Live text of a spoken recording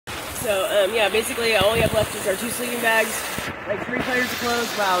So, yeah, basically all we have left is our 2 sleeping bags, like 3 pairs of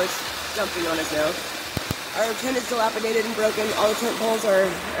clothes. Wow, it's jumping on us now. Our tent is dilapidated and broken. All the tent poles are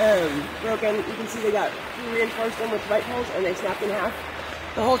broken. You can see they reinforced them with white poles and they snapped in half.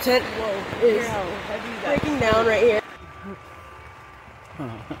 The whole tent is breaking down right here.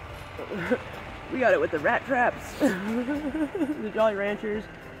 We got it with the rat traps, the Jolly Ranchers.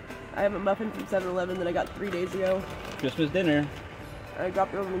 I have a muffin from 7-Eleven that I got 3 days ago. Christmas dinner. I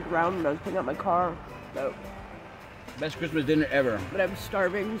dropped it on the ground when I was putting out my car. So. Best Christmas dinner ever. But I'm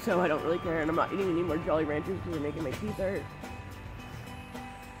starving, so I don't really care, and I'm not eating any more Jolly Ranchers because they're making my teeth hurt.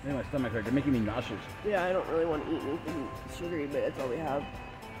 Man, my stomach hurt. They're making me nauseous. Yeah, I don't really want to eat anything sugary, but that's all we have.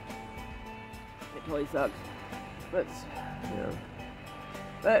 It totally sucks. But, you know.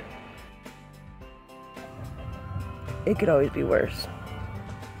 But it could always be worse.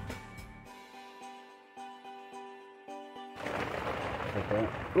 Like that?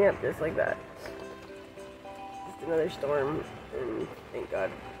 Yep, just like that. Just another storm, and thank God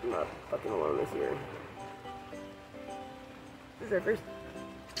I'm not fucking alone this year. This is our first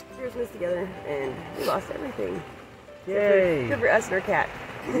Christmas together, and we lost everything. Yay! Good for us and our cat.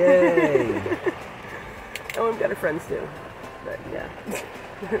 Yay! Oh, we've got our friends too. But yeah,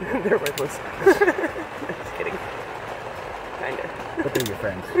 they're worthless. Just kidding. Kinda. But they're your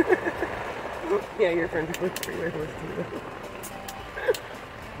friends. Yeah, your friends are pretty worthless too.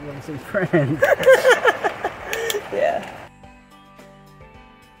 You want to say friends?